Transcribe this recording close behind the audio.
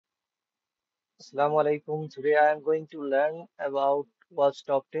Assalamu alaikum. Today I am going to learn about what's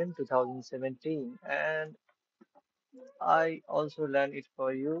top 10 2017 and I also learn it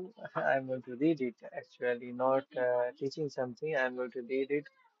for you. I'm going to read it actually, not teaching something. I'm going to read it.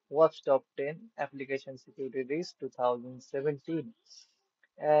 What's top 10 application security risk 2017?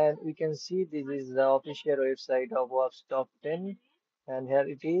 And we can see this is the official website of WAP's top 10. And here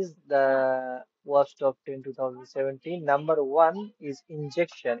it is, the WAP's top 10 2017. Number one is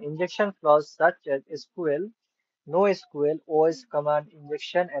injection. Injection flaws such as SQL, NoSQL, OS command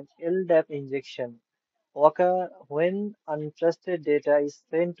injection, and LDAP injection occur when untrusted data is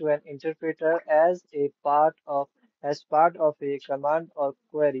sent to an interpreter as part of a command or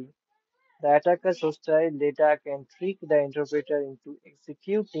query. The attacker's hostile data can trick the interpreter into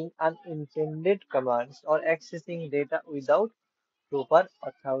executing unintended commands or accessing data without proper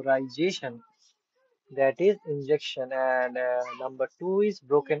authorization. That is injection. And number two is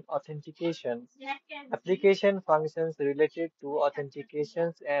broken authentication. Application functions related to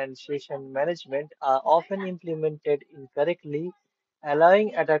authentications and session management are often implemented incorrectly,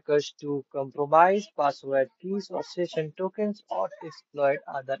 allowing attackers to compromise password keys or session tokens or to exploit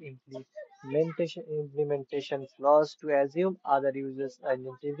other implementation flaws to assume other users'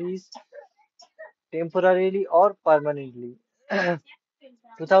 identities temporarily or permanently.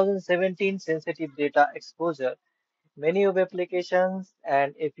 2017 sensitive data exposure. Many web applications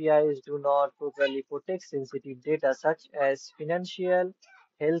and APIs do not properly protect sensitive data such as financial,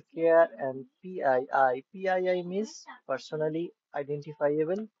 healthcare, and PII. PII means personally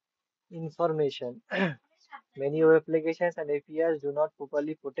identifiable information. Many web applications and APIs do not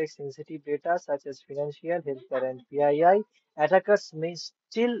properly protect sensitive data such as financial, healthcare, and PII. Attackers may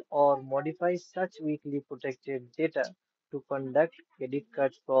steal or modify such weakly protected data to conduct credit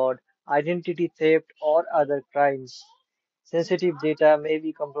card fraud, identity theft, or other crimes. Sensitive data may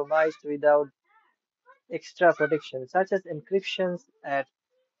be compromised without extra protection, such as encryptions at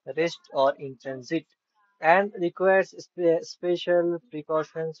rest or in transit, and requires special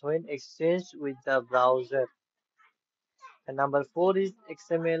precautions when exchanged with the browser. And number four is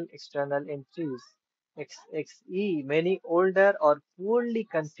XML external entries. XXE, many older or poorly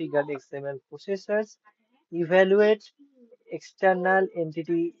configured XML processors evaluate external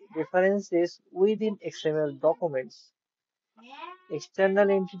entity references within XML documents. External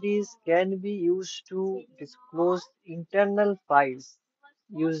entities can be used to disclose internal files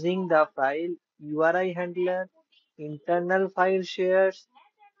using the file URI handler, internal file shares,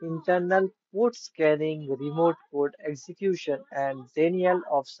 internal port scanning, remote code execution, and denial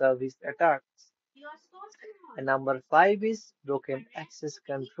of service attacks. And number five is broken access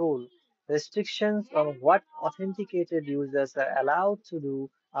control. Restrictions on what authenticated users are allowed to do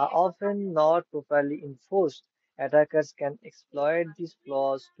are often not properly enforced. Attackers can exploit these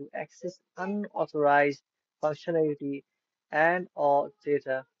flaws to access unauthorized functionality and or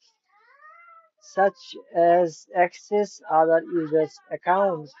data, such as access other users'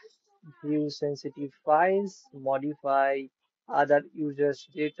 accounts, view sensitive files, modify other users'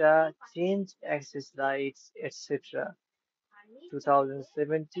 data, change access rights, etc.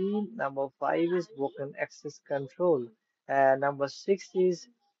 2017. Number five is broken access control. And number six is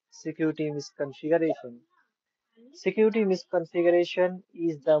security misconfiguration. Security misconfiguration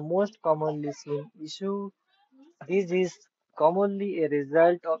is the most commonly seen issue. This is commonly a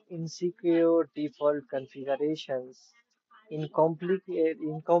result of insecure default configurations,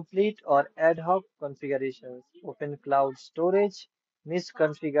 incomplete or ad hoc configurations, open cloud storage,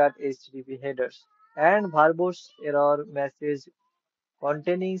 misconfigured HTTP headers, and verbose error message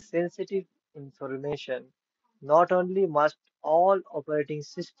containing sensitive information. Not only must all operating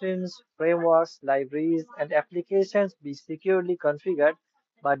systems, frameworks, libraries, and applications be securely configured,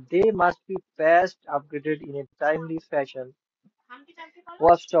 but they must be patched, upgraded in a timely fashion.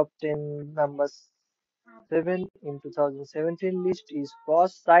 Watch top 10 numbers 7 in 2017 list is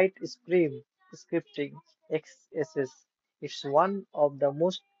cross-site scripting XSS. It's one of the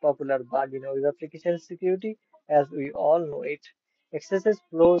most popular bug in web application security as we all know it. XSS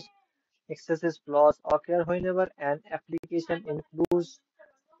flows XSS flaws occur whenever an application includes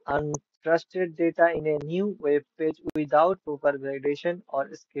untrusted data in a new web page without proper validation or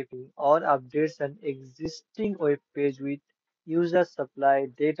scripting, or updates an existing web page with user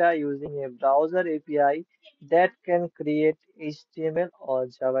supplied data using a browser API that can create HTML or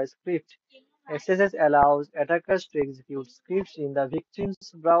JavaScript. XSS allows attackers to execute scripts in the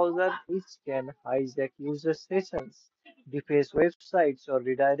victim's browser which can hijack user sessions, deface websites, or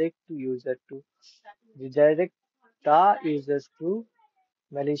redirect the users to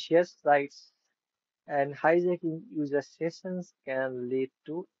malicious sites, and hijacking user sessions can lead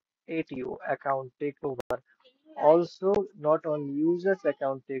to ATO, account takeover. Also, not only users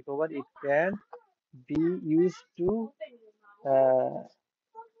account takeover, it can be used to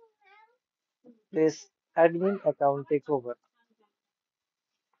place admin account takeover.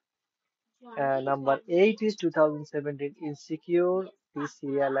 Number 8 is 2017 insecure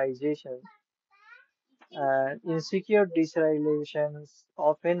deserialization. Insecure deserializations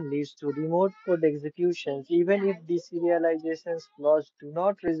often leads to remote code executions. Even if deserializations flaws do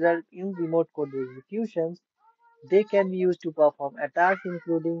not result in remote code executions, they can be used to perform attacks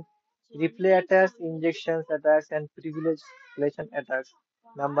including replay attacks, injections attacks, and privilege escalation attacks.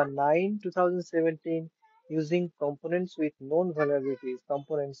 Number 9, 2017, using components with known vulnerabilities.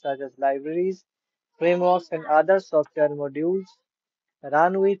 Components such as libraries, frameworks, and other software modules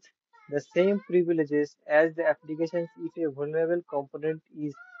run with the same privileges as the applications. If a vulnerable component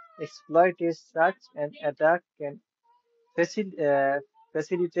is exploited, such an attack can facil- uh,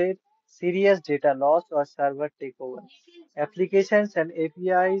 facilitate serious data loss or server takeover. Applications and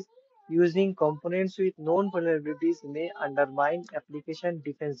APIs using components with known vulnerabilities may undermine application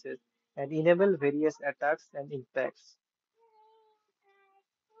defenses and enable various attacks and impacts.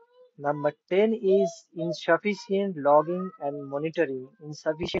 Number 10 is insufficient logging and monitoring.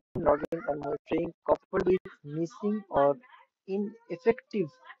 Insufficient logging and monitoring coupled with missing or ineffective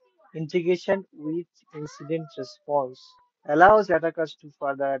integration with incident response allows attackers to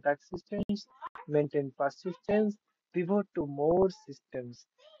further attack systems, maintain persistence, pivot to more systems,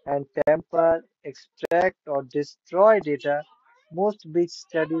 and tamper, extract, or destroy data. Most breach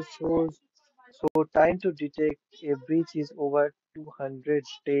studies show time to detect a breach is over 200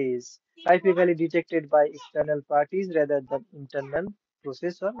 days, typically detected by external parties rather than internal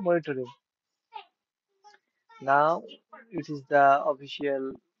process or monitoring. Now it is the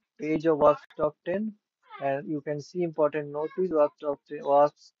official page of WASP Top 10, and you can see important notice WASP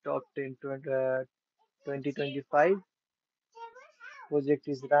Top 10 2025 project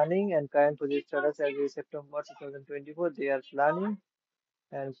is running and current project status as of September 2024. They are planning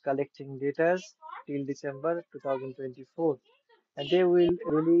and collecting data till December 2024, and they will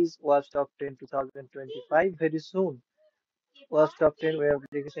release WASP Top 10 2025 very soon. WASP Top 10 web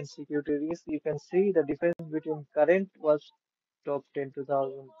application security risk. You can see the difference between current WASP Top 10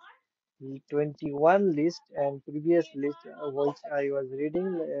 2021 list and previous list which I was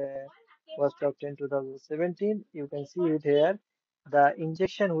reading was top 10 2017. You can see it here. The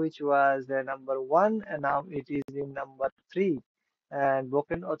injection which was number one and now it is in number three. And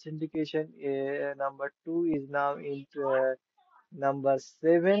broken authentication number two is now in number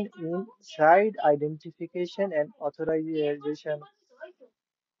seven in side identification and authorization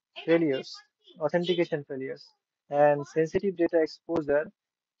failures, authentication failures, and sensitive data exposure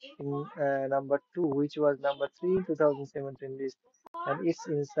in number two, which was number three in 2017 list, and it's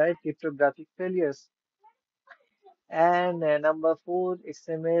inside cryptographic failures. And number four,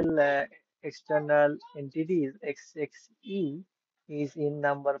 XML external entities XXE is in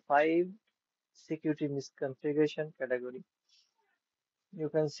number five, security misconfiguration category. You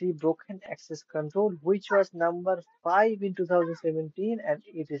can see broken access control, which was number five in 2017, and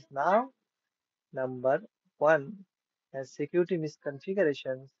it is now number one. And security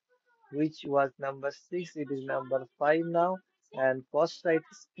misconfigurations, which was number six, it is number five now. And post-site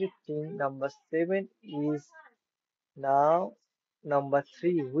scripting, number seven, is now number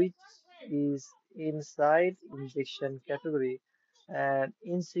three, which is inside injection category. And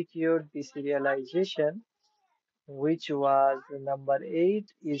insecure deserialization, which was number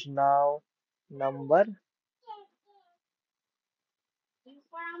eight, is now number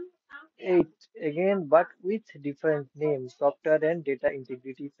eight again, but with different names, software and data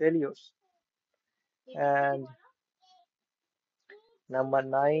integrity failures. And number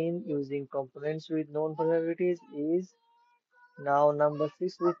nine, using components with known vulnerabilities, is now number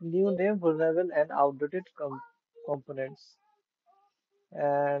six with new name vulnerable and outdated components.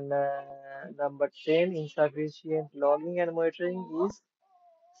 And number 10, insufficient logging and monitoring is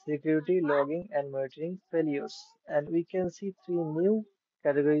security logging and monitoring failures. And we can see three new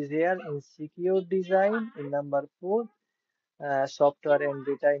categories here: insecure design in number four, software and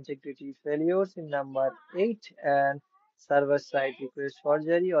data integrity failures in number eight, and server side request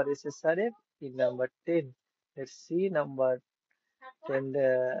forgery or SSRF in number 10. Let's see number 10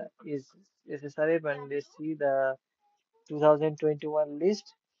 is SSRF, and let's see the 2021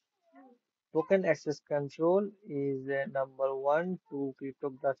 list. Token access control is number one, two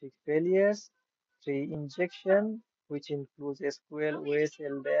cryptographic failures, three injection, which includes SQL, OS,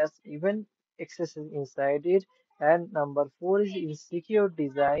 LDAS, even accesses inside it, and number four is insecure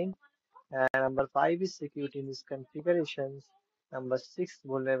design, and number five is security misconfigurations. Number 6,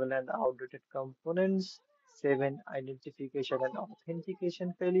 vulnerable and outdated components. 7, identification and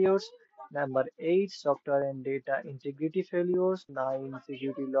authentication failures. Number 8, software and data integrity failures. 9,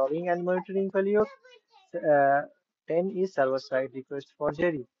 security logging and monitoring failures. Uh, 10 is server-side request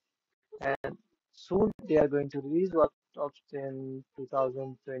forgery. And soon they are going to release WASP Top 10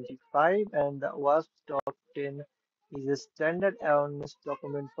 2025, and the WASP Top 10 is a standard awareness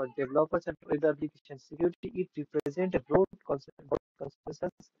document for developers and web application security. It represents a broad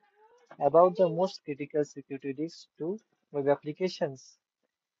consensus about the most critical security risks to web applications.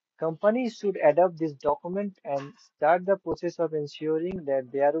 Companies should adopt this document and start the process of ensuring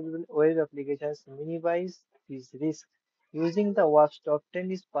that their web applications minimize these risks. Using the WASP Top 10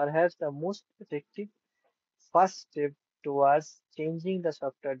 is perhaps the most effective first step towards changing the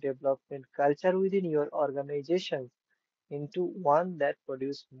software development culture within your organization into one that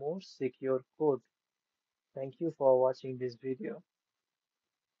produces more secure code. Thank you for watching this video.